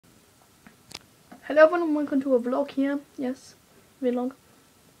Hello everyone and welcome to a vlog here. Yes, vlog.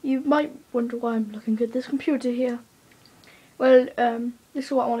 You might wonder why I'm looking at this computer here. Well, this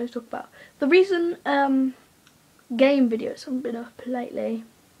is what I wanted to talk about. The reason game videos haven't been up lately.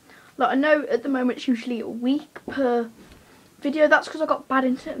 Like, I know at the moment it's usually a week per video. That's because I've got bad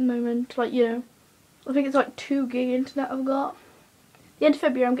internet at the moment. Like, you know, I think it's like 2 gig internet I've got. At the end of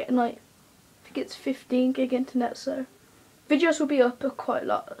February I'm getting like, I think it's 15 gig internet, so videos will be up quite a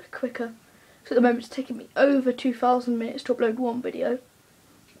lot quicker. So at the moment it's taking me over 2,000 minutes to upload one video,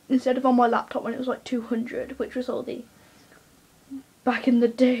 instead of on my laptop when it was like 200, which was all the back in the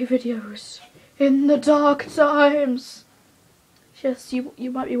day videos, in the dark times. Yes, you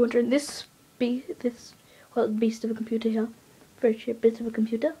might be wondering, this beast of a computer here, very cheap bit of a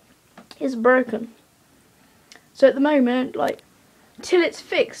computer, is broken. So at the moment, like, till it's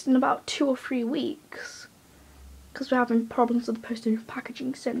fixed in about 2 or 3 weeks, because we're having problems with the posting of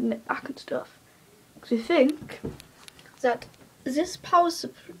packaging, sending it back and stuff. Because we think that this power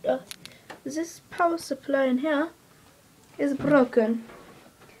supply in here is broken.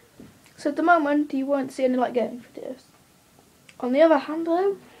 So at the moment you won't see any like gaming videos. On the other hand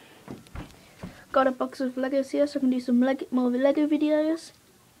though, got a box of Legos here, so I can do some more Lego videos.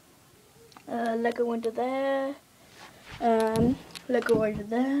 Lego under there, Lego over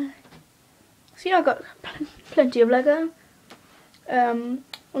there. So yeah, I've got plenty of Lego. I'm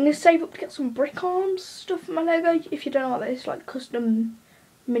going to save up to get some brick arms stuff for my Lego. If you don't know what that is, like custom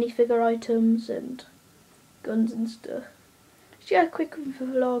minifigure items and guns and stuff. So yeah, quick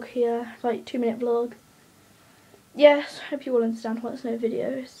vlog here, like 2-minute vlog. Yes, hope you all understand why there's no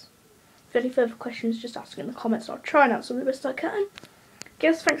videos. If you have any further questions, just ask in the comments and I'll try and answer them the best I can.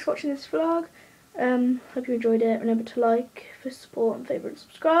 Guys, thanks for watching this vlog. Hope you enjoyed it. Remember to like, for support and favourite and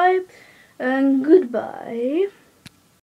subscribe. And goodbye.